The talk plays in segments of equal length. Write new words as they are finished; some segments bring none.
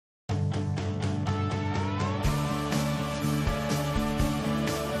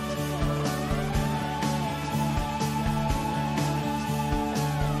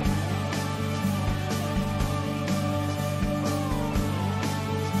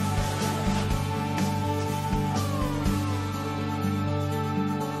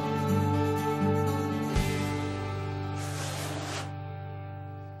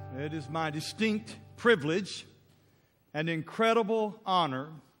It is my distinct privilege and incredible honor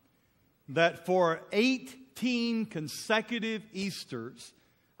that for 18 consecutive Easters,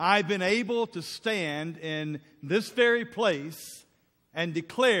 I've been able to stand in this very place and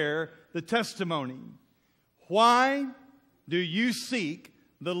declare the testimony. Why do you seek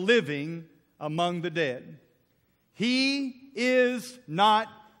the living among the dead? He is not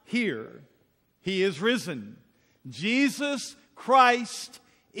here. He is risen. Jesus Christ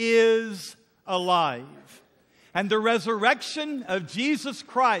is alive. And the resurrection of Jesus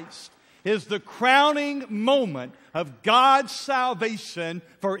Christ is the crowning moment of God's salvation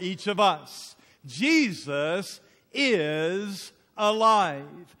for each of us. Jesus is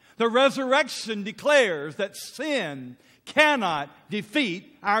alive. The resurrection declares that sin cannot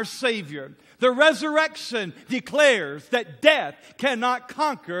defeat our Savior. The resurrection declares that death cannot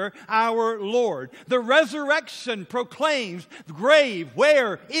conquer our Lord. The resurrection proclaims, grave,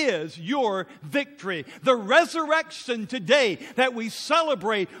 where is your victory? The resurrection today that we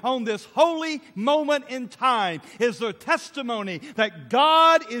celebrate on this holy moment in time is the testimony that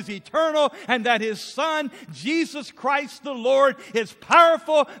God is eternal and that His Son, Jesus Christ the Lord, is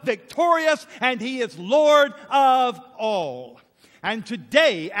powerful, victorious, and He is Lord of all. And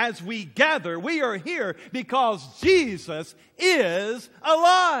today, as we gather, we are here because Jesus is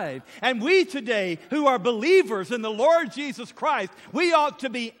alive. And we today, who are believers in the Lord Jesus Christ, we ought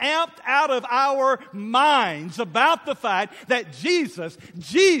to be amped out of our minds about the fact that Jesus,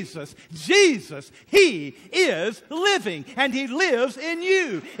 He is living and He lives in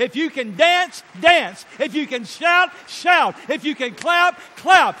you. If you can dance, dance. If you can shout, shout. If you can clap,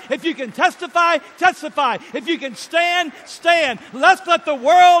 clap. If you can testify, testify. If you can stand, stand. Let's let the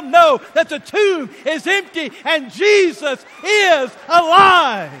world know that the tomb is empty and Jesus is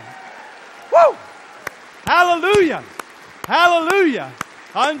alive. Woo! Hallelujah. Hallelujah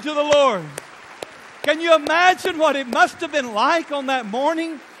unto the Lord. Can you imagine what it must have been like on that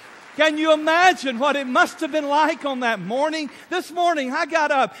morning? Can you imagine what it must have been like on that morning? This morning I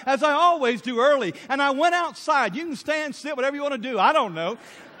got up, as I always do early, and I went outside. You can stand, sit, whatever you want to do. I don't know.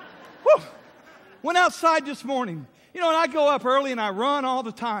 Woo! Went outside this morning. You know, and I go up early and I run all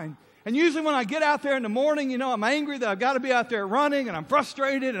the time. And usually when I get out there in the morning, you know, I'm angry that I've got to be out there running and I'm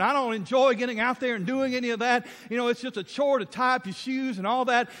frustrated and I don't enjoy getting out there and doing any of that. You know, it's just a chore to tie up your shoes and all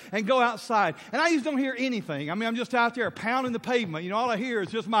that and go outside. And I usually don't hear anything. I mean, I'm just out there pounding the pavement. You know, all I hear is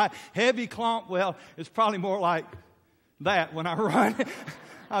just my heavy clomp. Well, it's probably more like that when I run.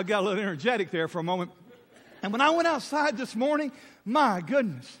 I got a little energetic there for a moment. And when I went outside this morning, my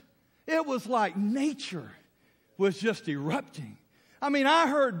goodness, it was like nature was just erupting. I mean, I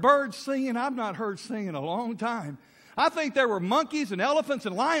heard birds singing. I've not heard singing in a long time. I think there were monkeys and elephants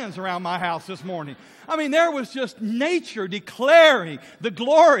and lions around my house this morning. I mean, there was just nature declaring the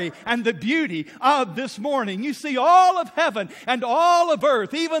glory and the beauty of this morning. You see, all of heaven and all of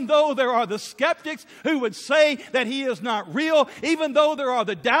earth, even though there are the skeptics who would say that He is not real, even though there are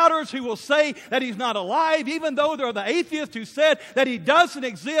the doubters who will say that He's not alive, even though there are the atheists who said that He doesn't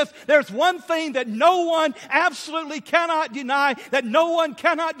exist, there's one thing that no one absolutely cannot deny, that no one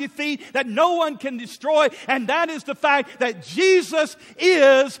cannot defeat, that no one can destroy, and that is the fact that Jesus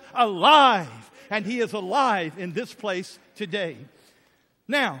is alive. And He is alive in this place today.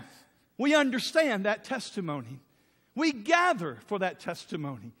 Now, we understand that testimony. We gather for that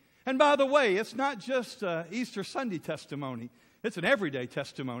testimony. And by the way, it's not just Easter Sunday testimony. It's an everyday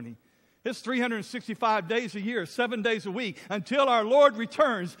testimony. It's 365 days a year, 7 days a week. Until our Lord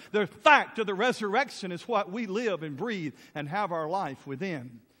returns, the fact of the resurrection is what we live and breathe and have our life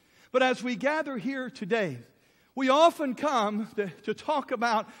within. But as we gather here today, we often come to talk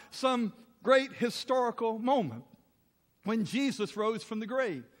about some great historical moment when Jesus rose from the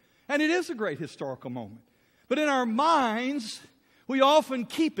grave. And it is a great historical moment. But in our minds, we often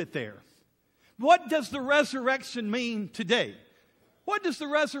keep it there. What does the resurrection mean today? What does the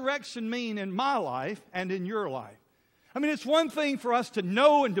resurrection mean in my life and in your life? I mean, it's one thing for us to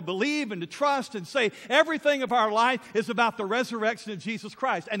know and to believe and to trust and say everything of our life is about the resurrection of Jesus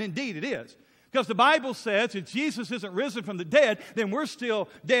Christ. And indeed it is. Because the Bible says if Jesus isn't risen from the dead, then we're still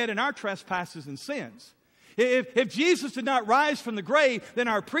dead in our trespasses and sins. If Jesus did not rise from the grave, then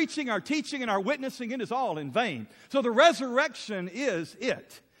our preaching, our teaching, and our witnessing, it is all in vain. So the resurrection is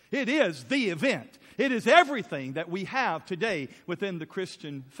it. It is the event. It is everything that we have today within the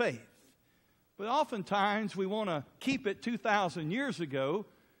Christian faith. But oftentimes we want to keep it 2,000 years ago,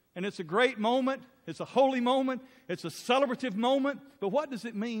 and it's a great moment. It's a holy moment. It's a celebrative moment. But what does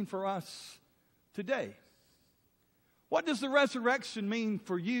it mean for us today? What does the resurrection mean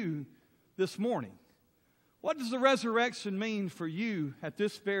for you this morning? What does the resurrection mean for you at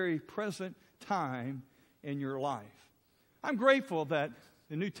this very present time in your life? I'm grateful that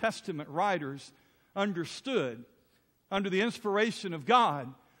the New Testament writers understood, under the inspiration of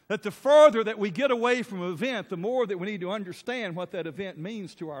God, that the further that we get away from an event, the more that we need to understand what that event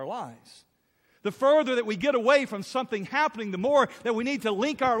means to our lives. The further that we get away from something happening, the more that we need to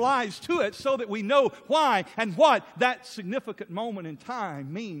link our lives to it so that we know why and what that significant moment in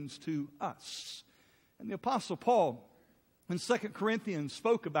time means to us. And the Apostle Paul in 2 Chorinthians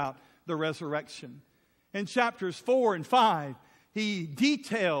spoke about the resurrection. In chapters 4 and 5, he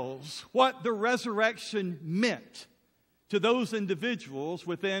details what the resurrection meant to those individuals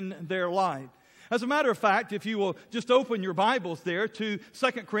within their life. As a matter of fact, if you will just open your Bibles there to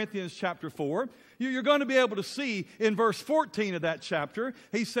 2 Corinthians chapter 4, you're going to be able to see in verse 14 of that chapter,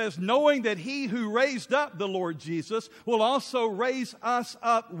 he says, knowing that he who raised up the Lord Jesus will also raise us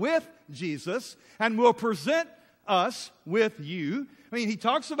up with Jesus and will present us with you. I mean, he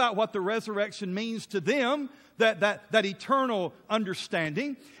talks about what the resurrection means to them, that eternal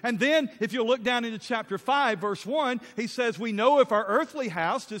understanding. And then, if you look down into chapter 5, verse 1, he says, we know if our earthly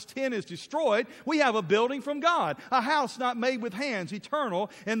house, this tent, is destroyed, we have a building from God, a house not made with hands,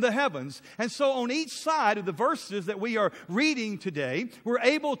 eternal in the heavens. And so on each side of the verses that we are reading today, we're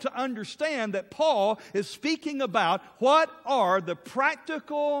able to understand that Paul is speaking about what are the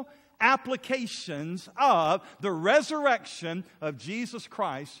practical applications of the resurrection of Jesus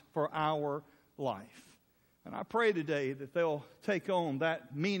Christ for our life. And I pray today that they'll take on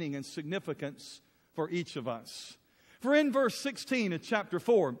that meaning and significance for each of us. For in verse 16 of chapter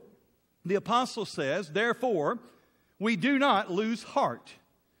 4, the apostle says, therefore, we do not lose heart.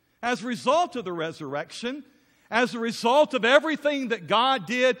 As a result of the resurrection, as a result of everything that God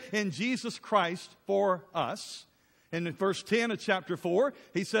did in Jesus Christ for us, in verse 10 of chapter 4,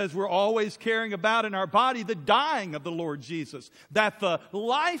 he says we're always carrying about in our body the dying of the Lord Jesus, that the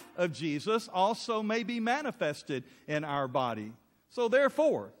life of Jesus also may be manifested in our body. So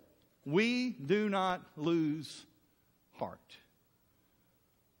therefore, we do not lose heart.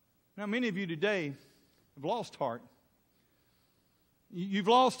 Now, many of you today have lost heart. You've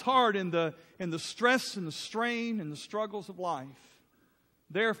lost heart in the stress and the strain and the struggles of life.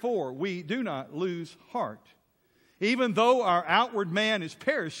 Therefore, we do not lose heart. Even though our outward man is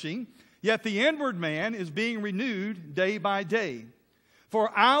perishing, yet the inward man is being renewed day by day. For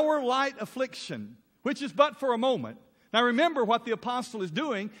our light affliction, which is but for a moment. Now remember what the apostle is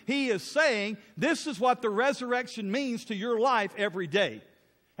doing. He is saying this is what the resurrection means to your life every day.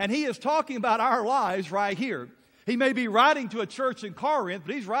 And he is talking about our lives right here. He may be writing to a church in Corinth,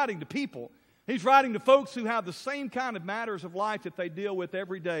 but he's writing to people. He's writing to folks who have the same kind of matters of life that they deal with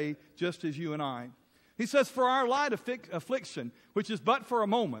every day, just as you and I. He says, for our light affliction, which is but for a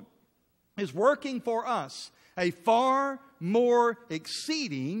moment, is working for us a far more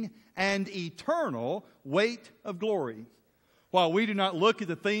exceeding and eternal weight of glory. While we do not look at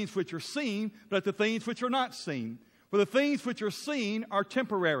the things which are seen, but at the things which are not seen. For the things which are seen are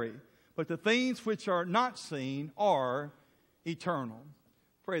temporary, but the things which are not seen are eternal.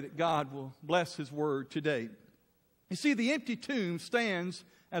 Pray that God will bless His word today. You see, the empty tomb stands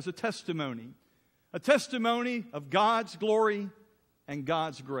as a testimony of God's glory and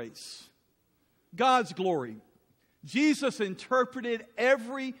God's grace. God's glory. Jesus interpreted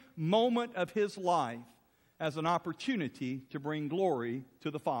every moment of His life as an opportunity to bring glory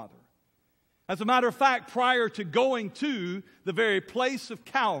to the Father. As a matter of fact, prior to going to the very place of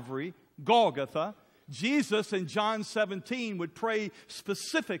Calvary, Golgotha, Jesus in John 17 would pray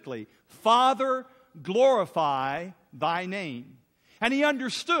specifically, Father, glorify Thy name. And He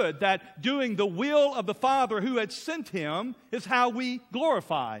understood that doing the will of the Father who had sent Him is how we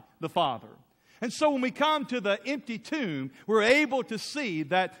glorify the Father. And so when we come to the empty tomb, we're able to see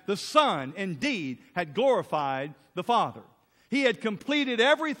that the Son indeed had glorified the Father. He had completed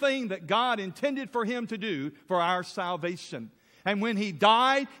everything that God intended for Him to do for our salvation. And when He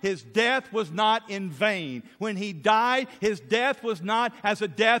died, His death was not in vain. When He died, His death was not as a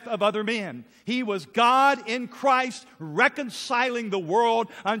death of other men. He was God in Christ reconciling the world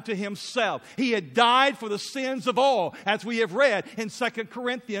unto Himself. He had died for the sins of all, as we have read in 2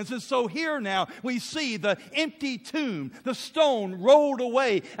 Corinthians. And so here now we see the empty tomb, the stone rolled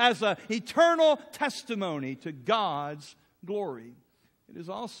away as an eternal testimony to God's glory. It is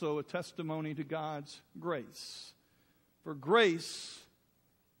also a testimony to God's grace. For grace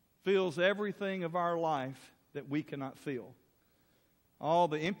fills everything of our life that we cannot fill. All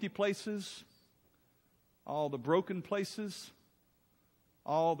the empty places, all the broken places,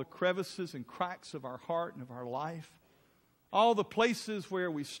 all the crevices and cracks of our heart and of our life, all the places where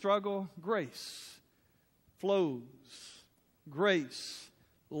we struggle, grace flows. Grace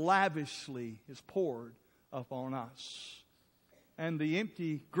lavishly is poured upon us. And the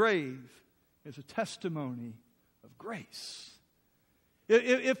empty grave is a testimony of grace.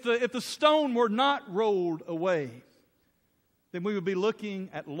 If the stone were not rolled away, then we would be looking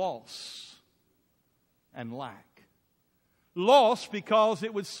at loss and lack. Loss because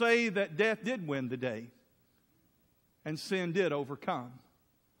it would say that death did win the day and sin did overcome.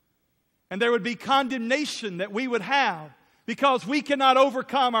 And there would be condemnation that we would have because we cannot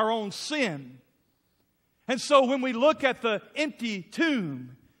overcome our own sin. And so when we look at the empty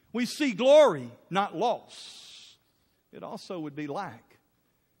tomb, we see glory, not loss. It also would be lack.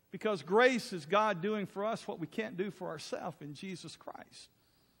 Because grace is God doing for us what we can't do for ourselves in Jesus Christ.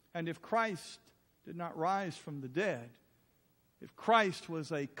 And if Christ did not rise from the dead, if Christ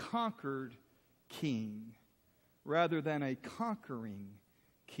was a conquered king rather than a conquering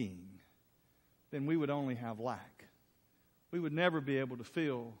king, then we would only have lack. We would never be able to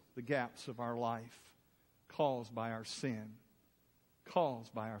fill the gaps of our life caused by our sin,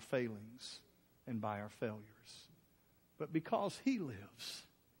 caused by our failings, and by our failures. But because He lives,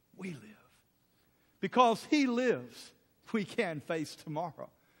 we live. Because He lives, we can face tomorrow.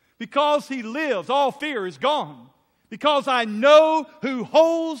 Because He lives, all fear is gone. Because I know who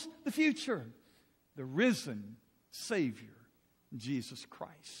holds the future, the risen Savior, Jesus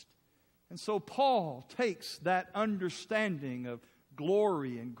Christ. And so Paul takes that understanding of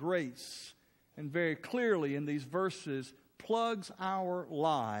glory and grace and very clearly in these verses plugs our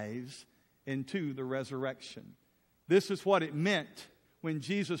lives into the resurrection. This is what it meant when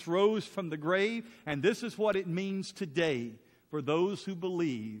Jesus rose from the grave, and this is what it means today for those who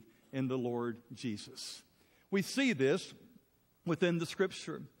believe in the Lord Jesus. We see this within the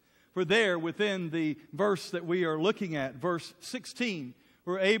Scripture. For there, within the verse that we are looking at, verse 16,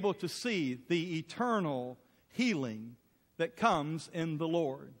 we're able to see the eternal healing that comes in the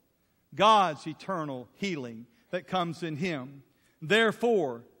Lord. God's eternal healing that comes in Him.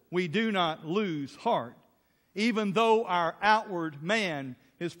 Therefore, we do not lose heart. Even though our outward man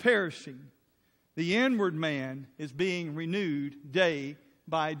is perishing, the inward man is being renewed day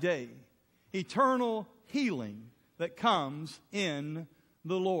by day. Eternal healing that comes in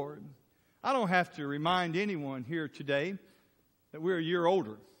the Lord. I don't have to remind anyone here today that we're a year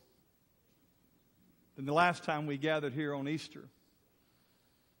older than the last time we gathered here on Easter.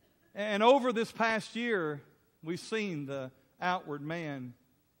 And over this past year, we've seen the outward man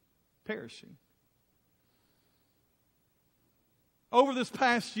perishing. Over this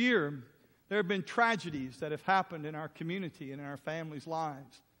past year, there have been tragedies that have happened in our community and in our families'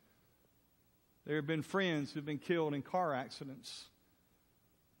 lives. There have been friends who have been killed in car accidents.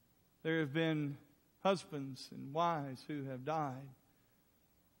 There have been husbands and wives who have died.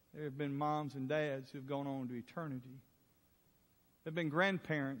 There have been moms and dads who have gone on to eternity. There have been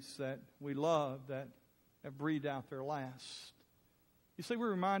grandparents that we love that have breathed out their last. You see, we're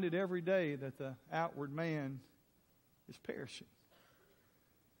reminded every day that the outward man is perishing.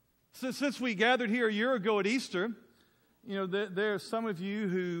 Since we gathered here a year ago at Easter, there are some of you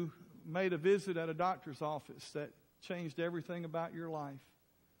who made a visit at a doctor's office that changed everything about your life.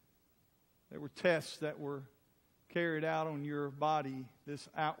 There were tests that were carried out on your body, this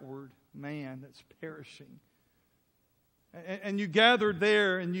outward man that's perishing. And you gathered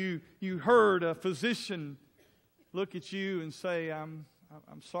there and you heard a physician look at you and say, I'm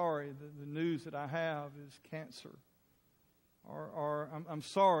sorry, the news that I have is cancer. Or I'm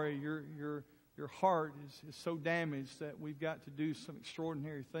sorry, your heart is so damaged that we've got to do some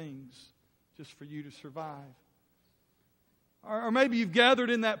extraordinary things just for you to survive. Or maybe you've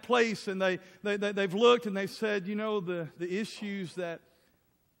gathered in that place and they've looked and they've said, the issues that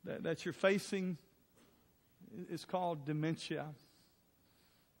you're facing is called dementia.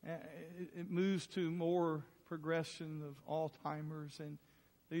 It moves to more progression of Alzheimer's, and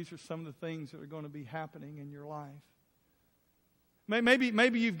these are some of the things that are going to be happening in your life.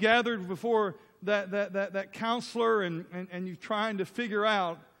 Maybe you've gathered before that counselor and you're trying to figure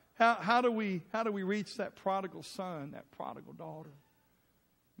out how do we reach that prodigal son, that prodigal daughter.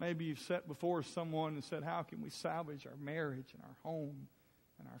 Maybe you've sat before someone and said, how can we salvage our marriage and our home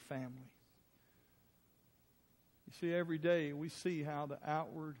and our family? You see, every day we see how the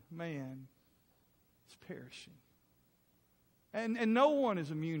outward man is perishing. And no one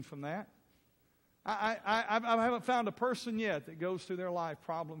is immune from that. I haven't found a person yet that goes through their life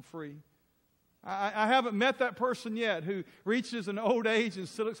problem-free. I haven't met that person yet who reaches an old age and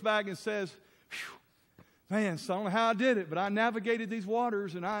still looks back and says, man, I don't know how I did it, but I navigated these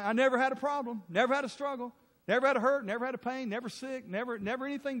waters and I never had a problem, never had a struggle, never had a hurt, never had a pain, never sick, never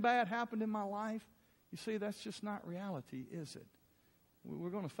anything bad happened in my life. You see, that's just not reality, is it? We're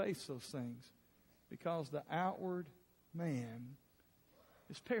going to face those things because the outward man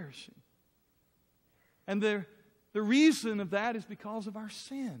is perishing. And the reason of that is because of our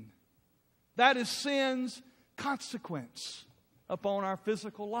sin. That is sin's consequence upon our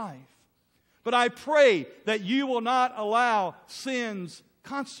physical life. But I pray that you will not allow sin's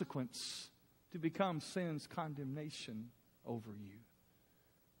consequence to become sin's condemnation over you.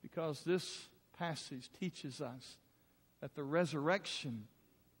 Because this passage teaches us that the resurrection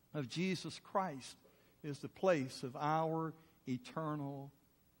of Jesus Christ is the place of our eternal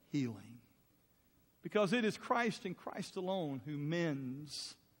healing. Because it is Christ and Christ alone who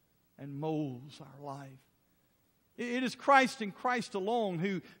mends and molds our life. It is Christ and Christ alone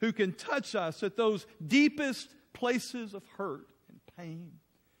who can touch us at those deepest places of hurt and pain.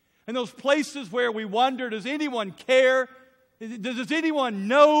 And those places where we wonder, does anyone care? Does anyone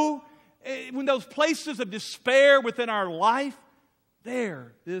know? When those places of despair within our life,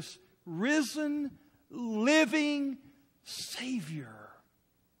 there, this risen, living Savior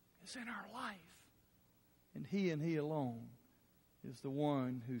is in our life. And He alone is the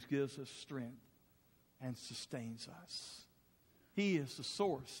one who gives us strength and sustains us. He is the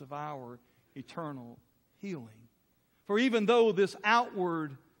source of our eternal healing. For even though this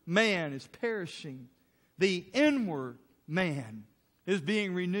outward man is perishing, the inward man is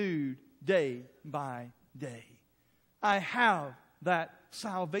being renewed day by day. I have that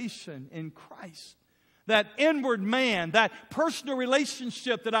salvation in Christ. That inward man, that personal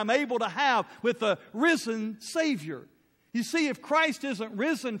relationship that I'm able to have with the risen Savior. You see, if Christ isn't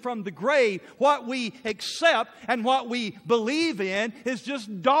risen from the grave, what we accept and what we believe in is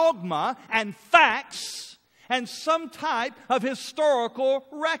just dogma and facts and some type of historical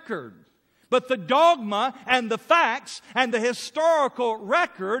record. But the dogma and the facts and the historical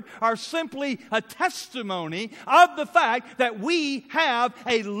record are simply a testimony of the fact that we have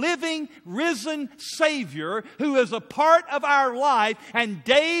a living, risen Savior who is a part of our life. And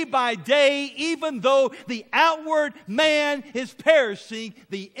day by day, even though the outward man is perishing,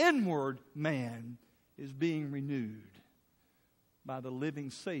 the inward man is being renewed by the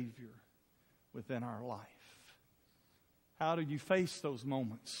living Savior within our life. How do you face those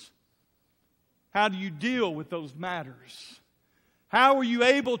moments? How do you deal with those matters? How are you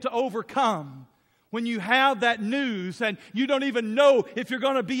able to overcome when you have that news and you don't even know if you're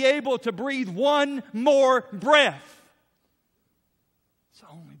going to be able to breathe one more breath? It's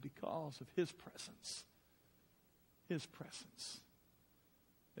only because of His presence. His presence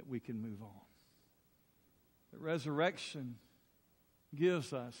that we can move on. The resurrection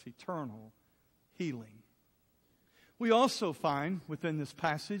gives us eternal healing. We also find within this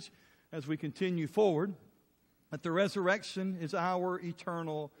passage, as we continue forward, that the resurrection is our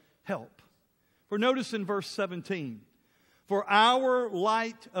eternal help. For notice in verse 17, for our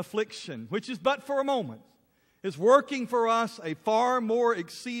light affliction, which is but for a moment, is working for us a far more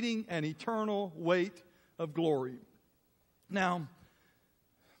exceeding and eternal weight of glory. Now,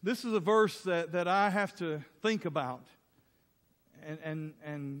 this is a verse that I have to think about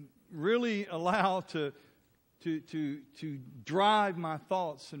and really allow to drive my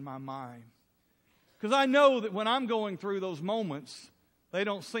thoughts in my mind. Because I know that when I'm going through those moments, they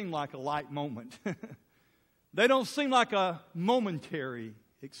don't seem like a light moment. They don't seem like a momentary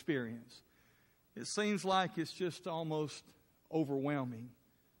experience. It seems like it's just almost overwhelming.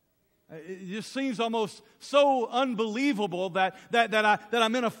 It just seems almost so unbelievable that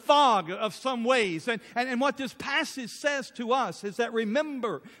I'm in a fog of some ways. And what this passage says to us is that,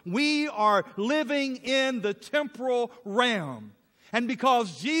 remember, we are living in the temporal realm. And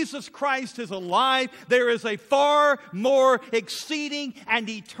because Jesus Christ is alive, there is a far more exceeding and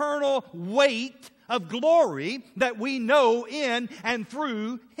eternal weight of glory that we know in and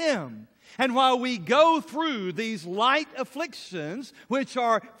through Him. And while we go through these light afflictions, which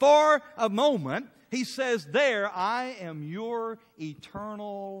are for a moment, He says there, I am your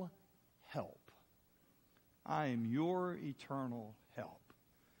eternal help. I am your eternal help.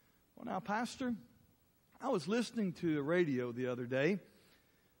 Well, now, Pastor, I was listening to the radio the other day,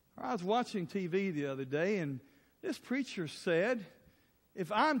 or I was watching TV the other day, and this preacher said,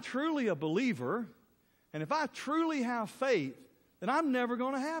 if I'm truly a believer, and if I truly have faith, then I'm never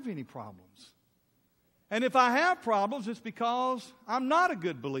going to have any problems. And if I have problems, it's because I'm not a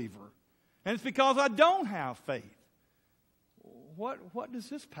good believer. And it's because I don't have faith. What does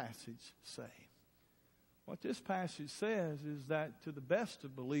this passage say? What this passage says is that to the best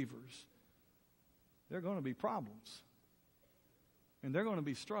of believers, there are going to be problems. And there are going to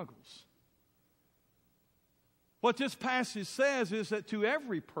be struggles. What this passage says is that to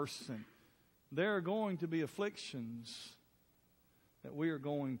every person, there are going to be afflictions that we are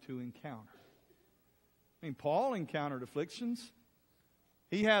going to encounter. I mean, Paul encountered afflictions.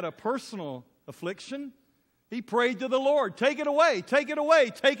 He had a personal affliction. He prayed to the Lord, take it away, take it away,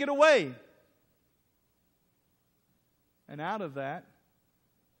 take it away. And out of that,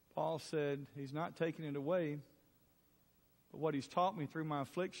 Paul said, He's not taking it away, but what He's taught me through my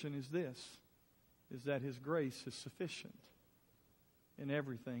affliction is this, is that His grace is sufficient in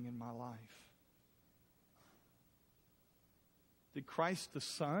everything in my life. Did Christ the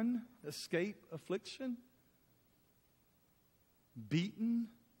Son escape affliction? Beaten,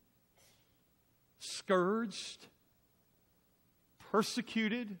 scourged,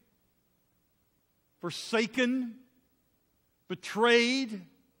 persecuted, forsaken, betrayed,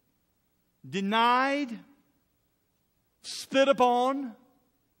 denied, spit upon,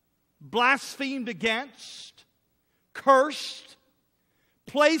 blasphemed against, cursed,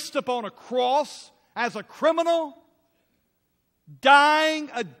 placed upon a cross as a criminal, dying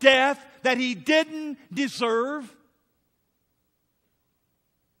a death that He didn't deserve.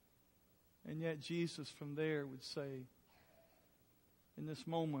 And yet Jesus from there would say, in this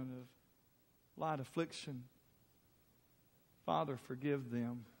moment of light affliction, Father, forgive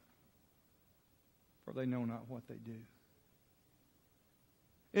them, for they know not what they do.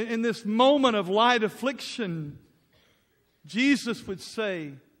 In this moment of light affliction, Jesus would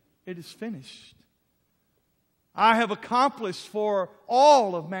say, it is finished. I have accomplished for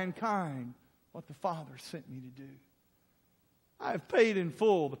all of mankind what the Father sent me to do. I have paid in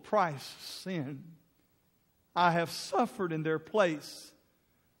full the price of sin. I have suffered in their place.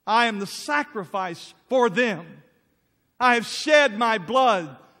 I am the sacrifice for them. I have shed my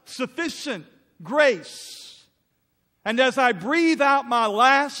blood, sufficient grace. And as I breathe out my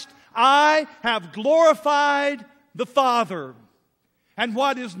last, I have glorified the Father. And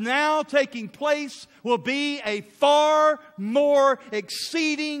what is now taking place will be a far more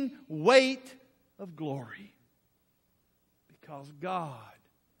exceeding weight of glory. Because God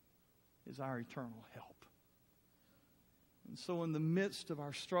is our eternal help. And so in the midst of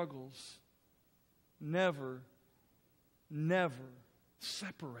our struggles, never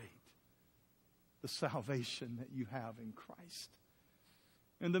separate the salvation that you have in Christ.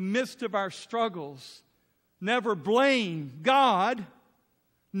 In the midst of our struggles, never blame God,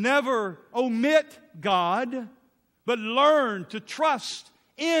 never omit God, but learn to trust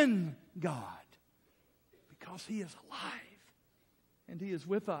in God. Because He is alive. And He is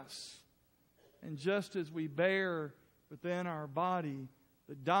with us. And just as we bear within our body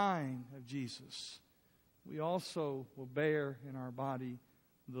the dying of Jesus, we also will bear in our body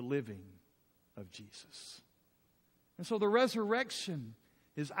the living of Jesus. And so the resurrection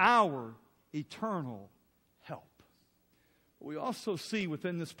is our eternal help. We also see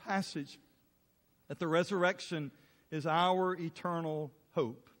within this passage that the resurrection is our eternal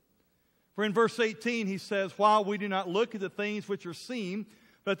hope. For in verse 18 he says, while we do not look at the things which are seen,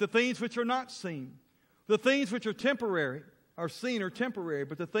 but the things which are not seen. The things which are temporary are seen are temporary,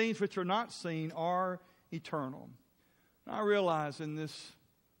 but the things which are not seen are eternal. And I realize in this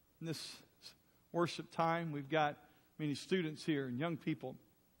worship time, we've got many students here and young people.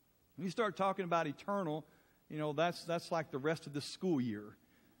 When you start talking about eternal, you know, that's like the rest of the school year.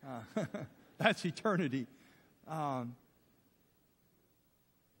 That's eternity.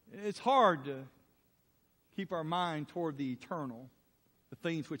 It's hard to keep our mind toward the eternal, the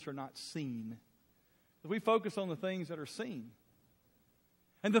things which are not seen. We focus on the things that are seen.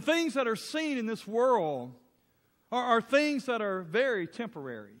 And the things that are seen in this world are things that are very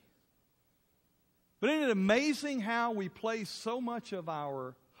temporary. But isn't it amazing how we place so much of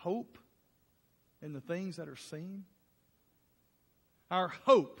our hope in the things that are seen? Our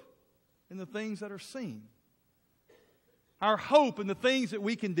hope in the things that are seen. Our hope in the things that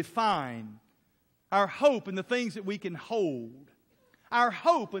we can define. Our hope in the things that we can hold. Our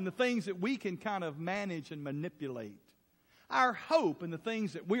hope in the things that we can kind of manage and manipulate. Our hope in the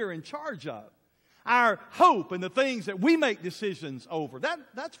things that we're in charge of. Our hope in the things that we make decisions over.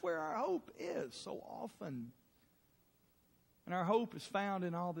 That's where our hope is so often. And our hope is found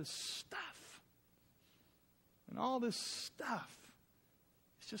in all this stuff. And all this stuff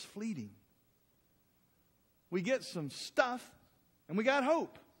is just fleeting. We get some stuff and we got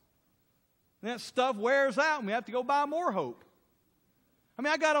hope. And that stuff wears out and we have to go buy more hope. I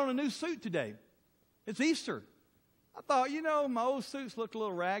mean, I got on a new suit today. It's Easter. I thought, you know, my old suits looked a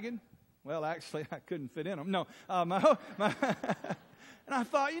little ragged. Well, actually, I couldn't fit in them. No. And I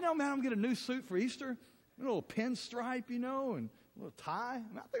thought, you know, man, I'm going to get a new suit for Easter. A little pinstripe, you know, and a little tie.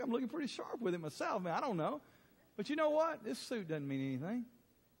 I mean, I think I'm looking pretty sharp with it myself. Man, I don't know. But you know what? This suit doesn't mean anything.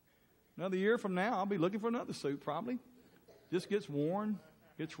 Another year from now, I'll be looking for another suit probably. Just gets worn,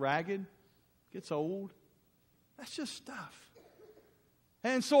 gets ragged, gets old. That's just stuff.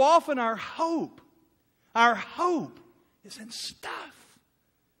 And so often our hope is in stuff.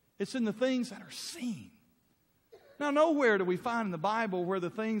 It's in the things that are seen. Now, nowhere do we find in the Bible where the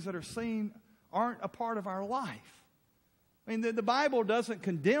things that are seen aren't a part of our life. I mean, the Bible doesn't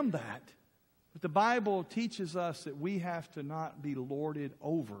condemn that. But the Bible teaches us that we have to not be lorded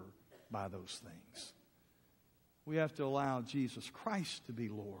over by those things. We have to allow Jesus Christ to be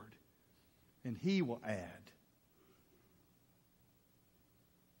Lord, and He will add.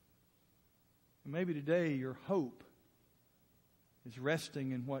 And maybe today your hope is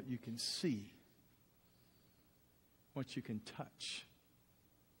resting in what you can see, what you can touch,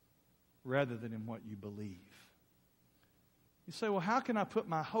 rather than in what you believe. You say, well, how can I put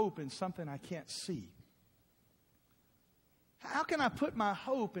my hope in something I can't see? How can I put my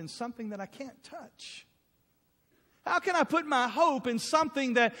hope in something that I can't touch? How can I put my hope in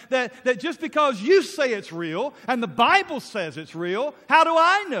something that just because you say it's real and the Bible says it's real, how do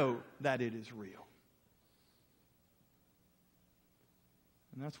I know that it is real?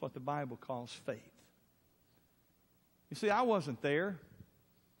 And that's what the Bible calls faith. You see, I wasn't there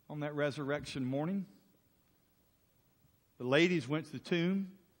on that resurrection morning. The ladies went to the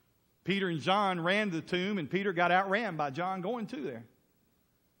tomb. Peter and John ran to the tomb, and Peter got outran by John going to there.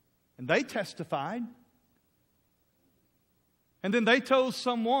 And they testified. And then they told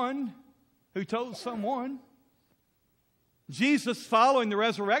someone who told someone. Jesus, following the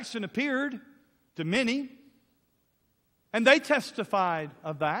resurrection, appeared to many. And they testified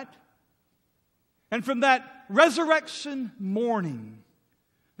of that. And from that resurrection morning,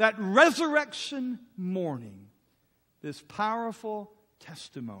 this powerful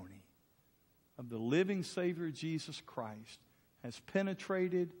testimony of the living Savior Jesus Christ has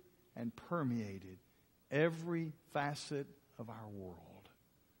penetrated and permeated every facet of our world,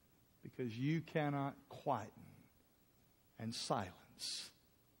 because you cannot quieten and silence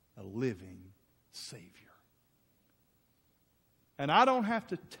a living Savior. And I don't have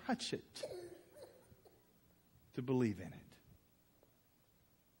to touch it to believe in it,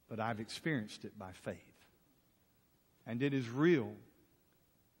 but I've experienced it by faith. And it is real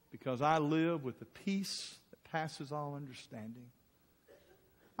because I live with the peace that passes all understanding.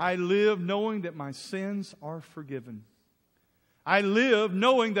 I live knowing that my sins are forgiven. I live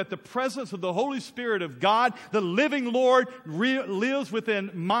knowing that the presence of the Holy Spirit of God, the living Lord, lives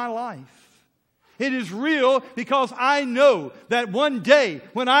within my life. It is real because I know that one day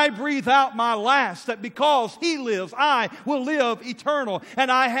when I breathe out my last, that because He lives, I will live eternal.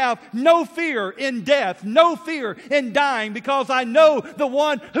 And I have no fear in death, no fear in dying, because I know the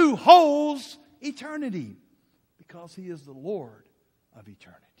one who holds eternity, because He is the Lord of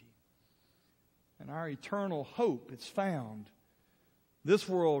eternity. And our eternal hope is found. This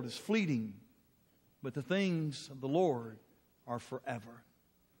world is fleeting, but the things of the Lord are forever.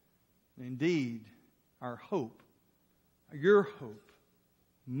 Indeed, our hope, your hope,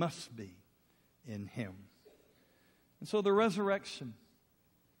 must be in Him. And so the resurrection,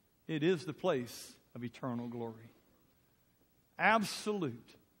 it is the place of eternal glory.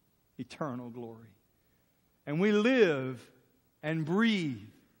 Absolute eternal glory. And we live and breathe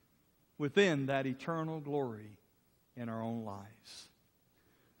within that eternal glory in our own lives.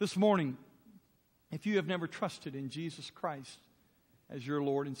 This morning, if you have never trusted in Jesus Christ as your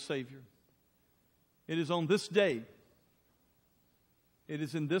Lord and Savior, it is on this day, it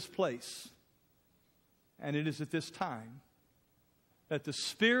is in this place, and it is at this time that the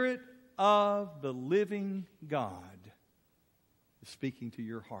Spirit of the living God is speaking to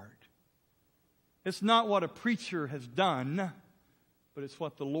your heart. It's not what a preacher has done, but it's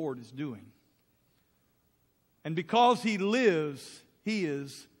what the Lord is doing. And because He lives, He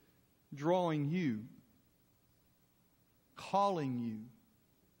is drawing you, calling you,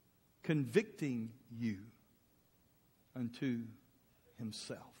 convicting you unto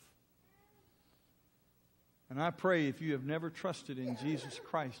Himself. And I pray, if you have never trusted in Jesus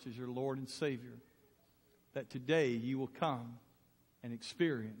Christ as your Lord and Savior, that today you will come and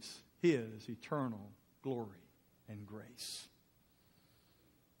experience His eternal glory and grace.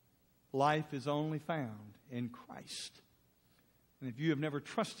 Life is only found in Christ. And if you have never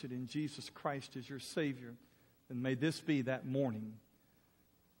trusted in Jesus Christ as your Savior, then may this be that morning.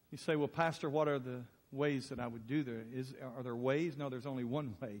 You say, well, Pastor, what are the ways that I would do there? Are there ways? No, there's only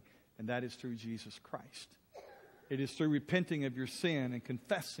one way, and that is through Jesus Christ. It is through repenting of your sin and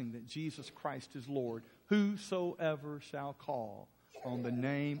confessing that Jesus Christ is Lord. Whosoever shall call on the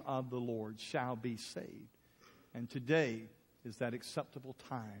name of the Lord shall be saved. And today is that acceptable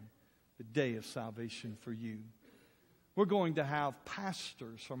time the day of salvation for you. We're going to have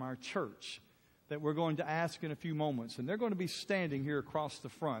pastors from our church that we're going to ask in a few moments, and they're going to be standing here across the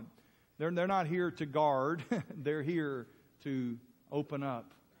front. They're not here to guard. They're here to open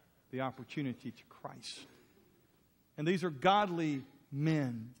up the opportunity to Christ. And these are godly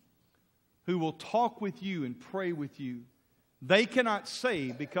men who will talk with you and pray with you. They cannot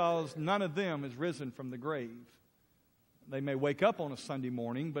say because none of them is risen from the grave. They may wake up on a Sunday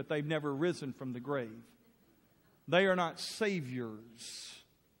morning, but they've never risen from the grave. They are not saviors.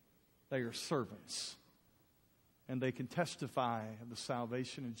 They are servants. And they can testify of the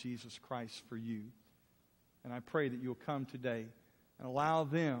salvation of Jesus Christ for you. And I pray that you'll come today and allow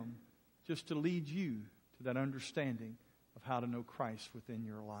them just to lead you to that understanding of how to know Christ within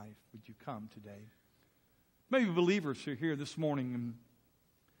your life. Would you come today? Maybe believers who are here this morning and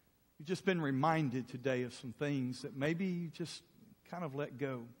you've just been reminded today of some things that maybe you just kind of let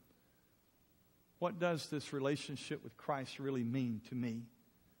go. What does this relationship with Christ really mean to me?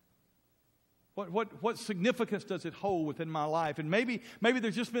 What significance does it hold within my life? And maybe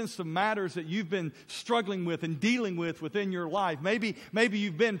there's just been some matters that you've been struggling with and dealing with within your life. Maybe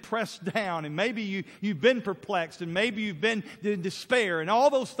you've been pressed down, and maybe you've been perplexed, and maybe you've been in despair, and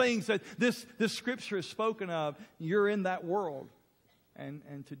all those things that this Scripture has spoken of. You're in that world.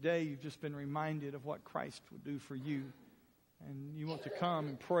 And today you've just been reminded of what Christ would do for you. And you want to come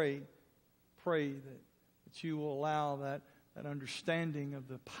and pray that you will allow that understanding of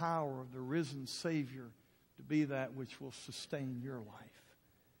the power of the risen Savior to be that which will sustain your life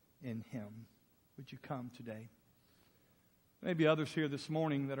in Him. Would you come today? Maybe others here this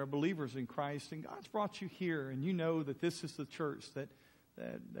morning that are believers in Christ, and God's brought you here, and you know that this is the church that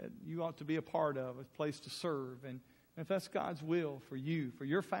you ought to be a part of, a place to serve. And if that's God's will for you, for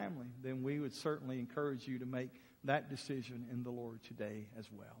your family, then we would certainly encourage you to make that decision in the Lord today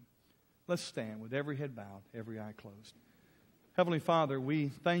as well. Let's stand with every head bowed, every eye closed. Heavenly Father, we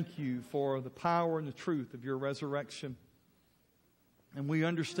thank you for the power and the truth of your resurrection. And we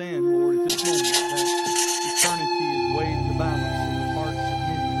understand, Lord, at this moment that eternity is weighed in the balance in the hearts of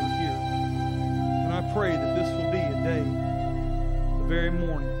many who are here. And I pray that this will be a day, the very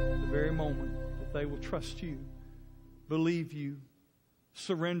morning, the very moment, that they will trust you, believe you,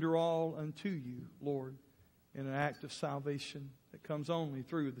 surrender all unto you, Lord, in an act of salvation that comes only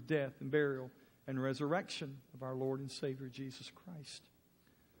through the death and burial and resurrection of our Lord and Savior Jesus Christ.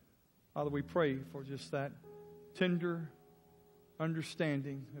 Father, we pray for just that tender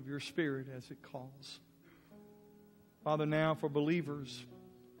understanding of your Spirit as it calls. Father, now for believers,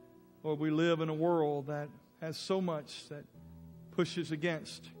 Lord, we live in a world that has so much that pushes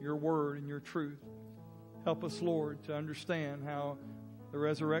against your word and your truth. Help us, Lord, to understand how the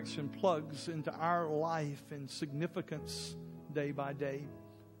resurrection plugs into our life and significance day by day.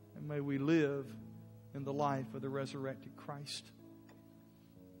 And may we live in the life of the resurrected Christ.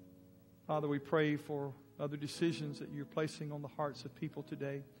 Father, we pray for other decisions that you're placing on the hearts of people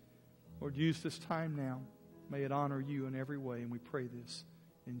today. Lord, use this time now. May it honor you in every way. And we pray this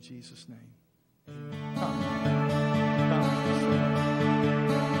in Jesus' name. Amen.